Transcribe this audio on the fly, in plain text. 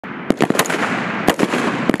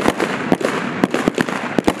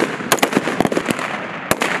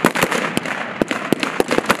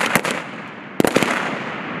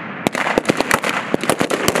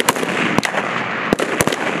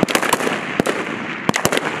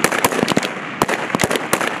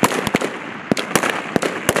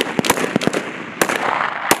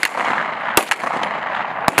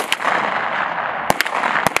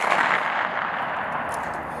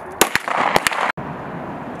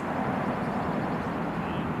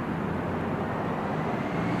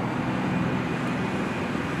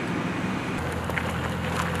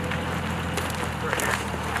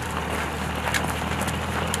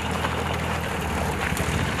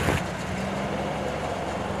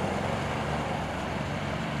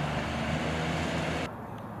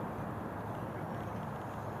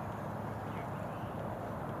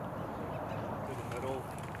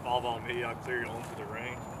all on me. I'll clear you onto the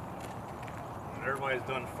ring. When everybody's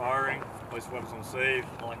done firing, place weapons on safe,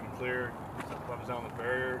 lock and clear, set weapons down the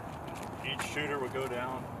barrier. Each shooter will go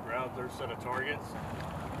down, grab their set of targets.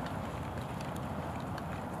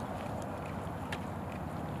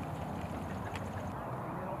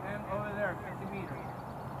 And over there, 50 meters.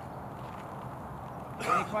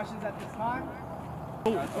 Any questions at this time?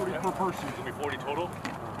 40 per person. It's going to be 40 total.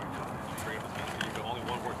 You go only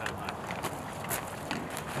one horse at a time.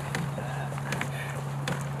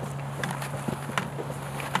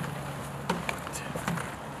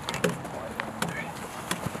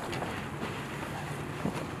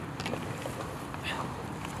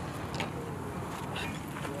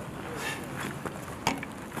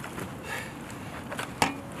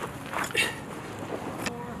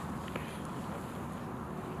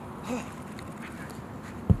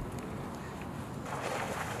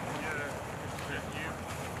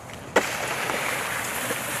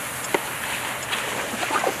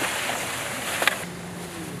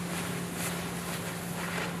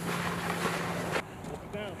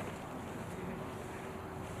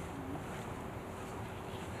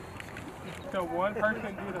 So one person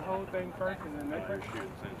do the whole thing first and then next person shoot at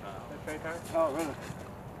the same time. At the same time? Oh, really?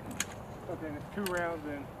 Okay, and it's 2 rounds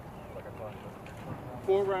and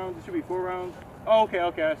 4 rounds. It should be 4 rounds. Oh, okay,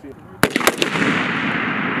 I see.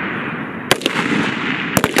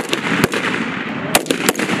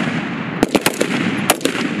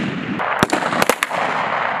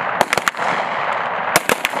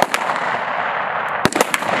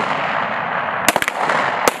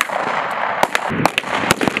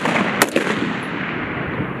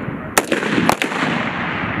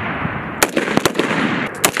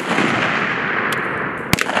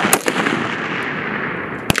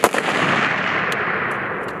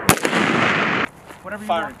 Whatever you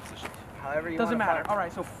Firing want. position. However you Doesn't want matter. All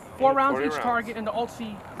right, so 4 rounds each target and the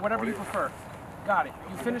Alt-C, whatever you prefer. Got it.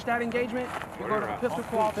 You finish that engagement, you go to the pistol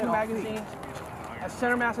qual, 2 magazines, as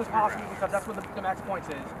center mass as possible because that's what the max points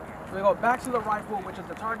is. We go back to the rifle, which is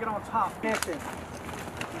the target on top. Clear it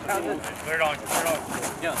on, clear it on.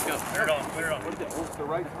 Yeah, let's go. Clear it on, clear it on. What's the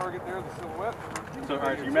right target there, the silhouette? So, all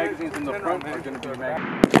right, your magazines in the front are going to be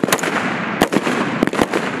magazines.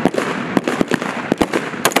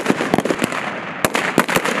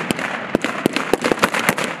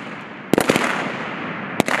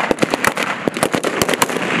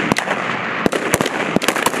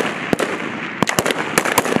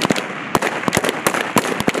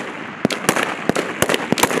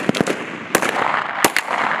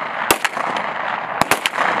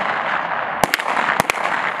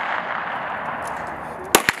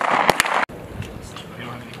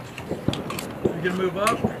 You're gonna move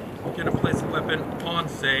up, you're gonna place a weapon on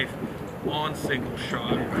safe, on single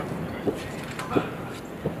shot.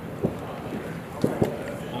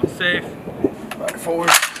 On safe. Back forward.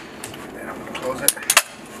 And I'm going to close it.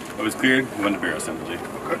 It was cleared, we went to barrel assembly.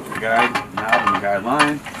 Okay. Guide, now in the guide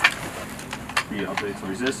line. We update to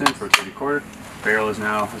resistance, rotate a quarter. Barrel is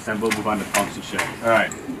now assembled, move on to pumps and shell.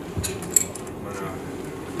 Alright.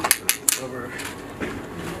 Over.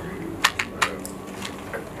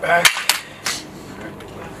 Back.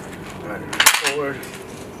 Forward.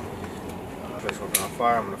 Place weapon on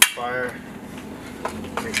fire. I'm going to fire.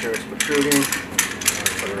 Make sure it's protruding.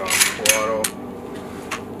 Put it on full auto.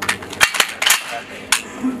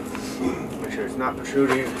 Make sure it's not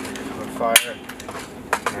protruding. On fire.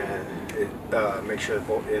 And make sure the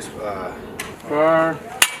bolt is Fire.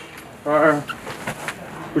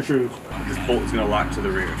 Protrudes. This bolt is going to lock to the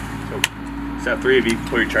rear. So step 3, if you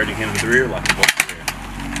put your charging hand to the rear, lock the bolt to the rear.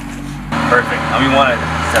 Perfect. Now we want to,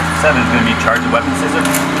 step 7 is going to be charge the weapon system.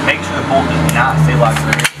 Make sure the bolt does not stay locked to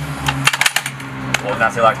the rear. Bolt does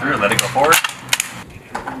not stay locked to the rear, let it go forward.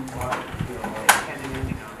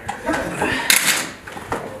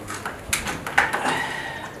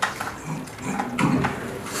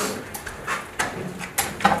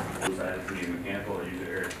 Mechanical or use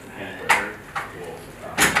air, mechanical air.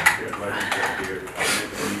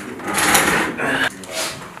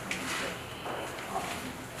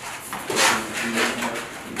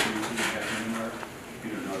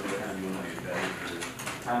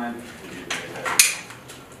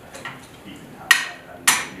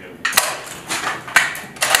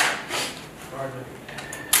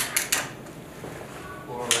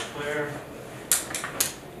 Clear.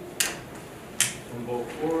 One bolt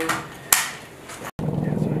forward.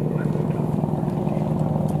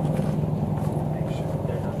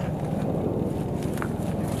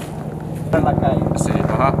 En la calle. Sí,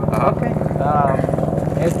 ajá. Ok.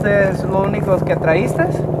 ¿Este es lo único que traíste?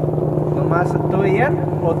 ¿Nomás tú y él?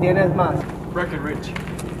 ¿O tienes más? Breckenridge.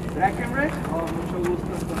 Breckenridge. Oh, mucho gusto.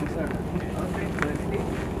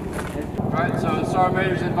 Alright, so Sergeant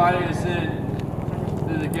Major's inviting us in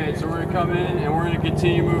through the gate. So we're going to come in and we're going to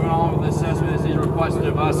continue moving on with the assessment as he's requested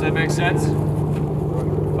of us. That makes sense?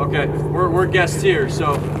 Okay, we're guests here,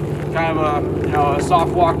 so kind of a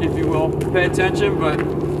soft walk, if you will. Pay attention, but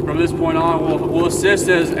from this point on, we'll assist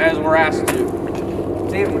as we're asked to.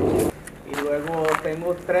 Sí, y luego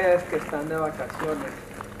tengo 3 que están de vacaciones.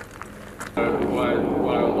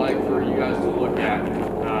 What I would like for you guys to look at,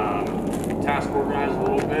 task organize a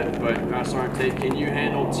little bit, but Master Sergeant Tate, can you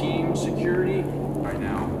handle team security right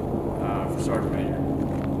now for Sergeant Major?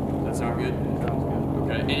 Does that sound good? Sounds good.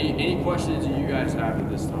 Okay, any questions that you guys have at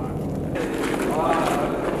this time?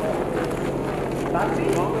 Let's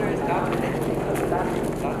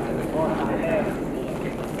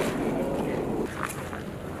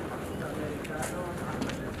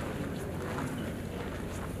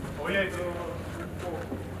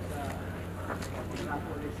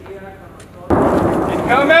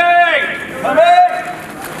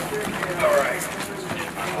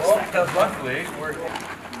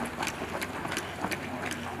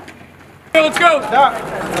go!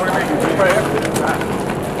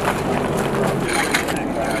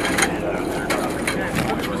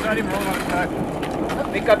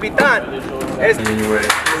 Mi capitán. Es...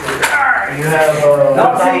 You have No,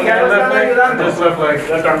 sí, ya lo están ayudando. Just left leg.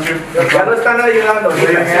 Left arm too. Ya lo están ayudando.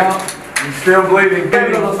 Bleeding out. You're still bleeding.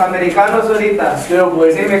 Los americanos ahorita. Still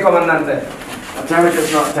bleeding. Sí, mi comandante.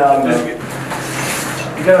 Temperature's not telling me.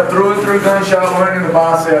 You got a through and through gunshot wound in the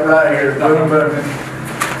bicep right here. Boom, boom.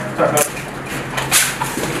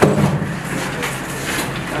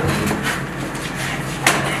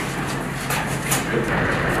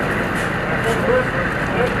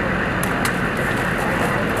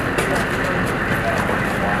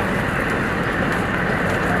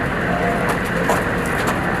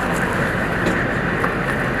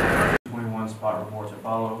 Spot reports to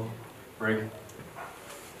follow. Break.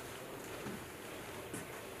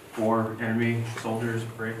 4 enemy soldiers.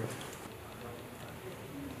 Break.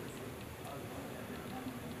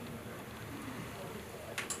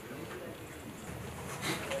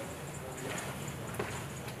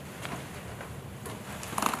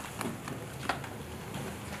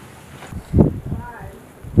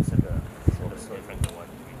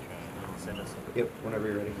 Yep, whenever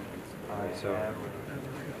you're ready. Alright, so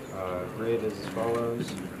grid is as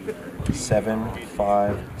follows. 7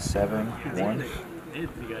 5 7 1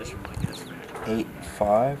 8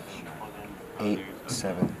 5 8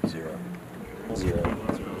 7 0 0.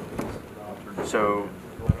 So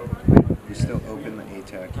you still open the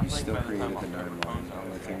ATAC, you still created the 9 line. The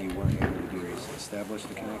only thing you weren't able to do is establish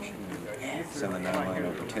the connection and send the 9 line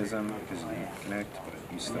over TISM because you didn't connect, but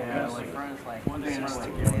you still have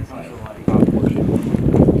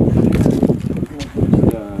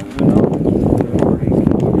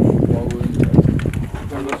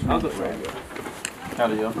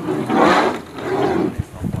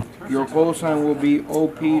Your call sign will be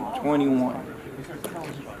OP21.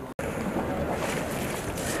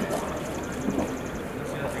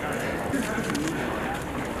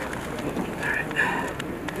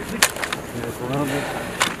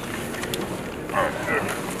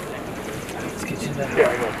 Let's get you that.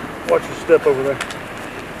 Yeah, watch your step over there.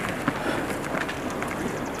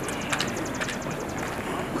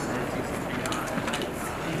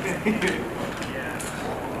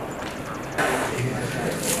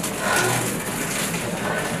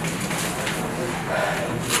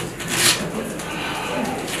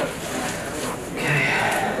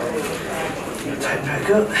 Tighten back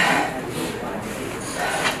up.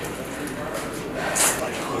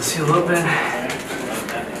 Let's see a little bit.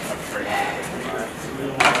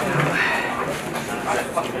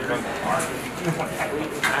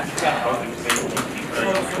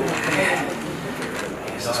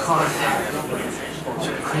 Use this cloth.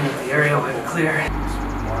 Should clean up the area, wipe it clear.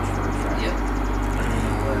 Yep.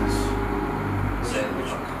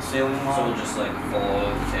 Sailing lock. So we'll just like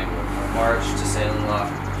follow the table. March to sailing lock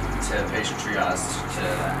to patient triage to,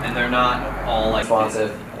 and they're not all like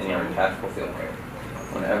responsive in your tactical field care.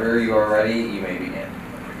 Whenever you are ready, you may begin.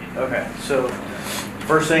 Okay, so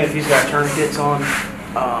first thing, if he's got tourniquets on,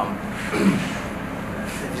 I'm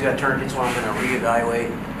gonna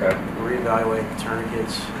reevaluate. Okay. Reevaluate the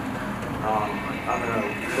tourniquets. I'm gonna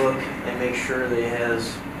look and make sure that he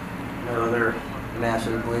has no other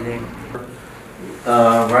massive bleeding.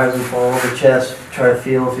 Rise and fall over chest. Try to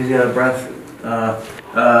feel if he's got a breath.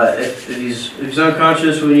 If he's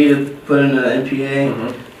unconscious, we need to put in an NPA.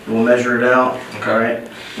 Mm-hmm. We'll measure it out. Okay. All right.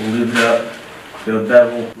 We'll lube it up. We'll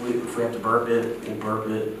bevel. If we have to burp it, we'll burp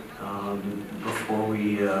it before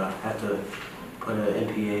we have to put an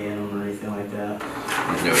NPA in them or anything like that.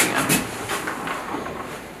 Do it again.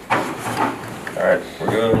 Alright, we're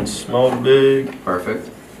going small to big. Perfect.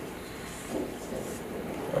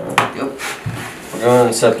 Yep. We're going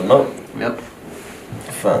to set them up. Yep.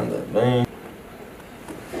 Find that vein.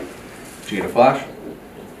 Did you get a flash?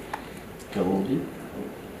 Go a little deep.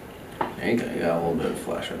 There you go. You got a little bit of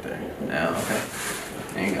flash right there. Yeah, okay.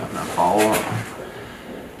 There you go. Now follow up.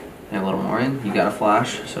 And a little more in. You got a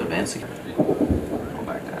flash, so advance again. Go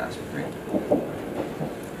back to aspirate.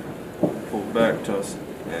 Pull back to us.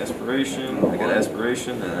 Aspiration. I got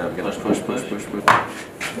aspiration, and I've got push.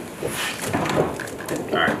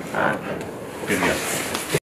 Alright.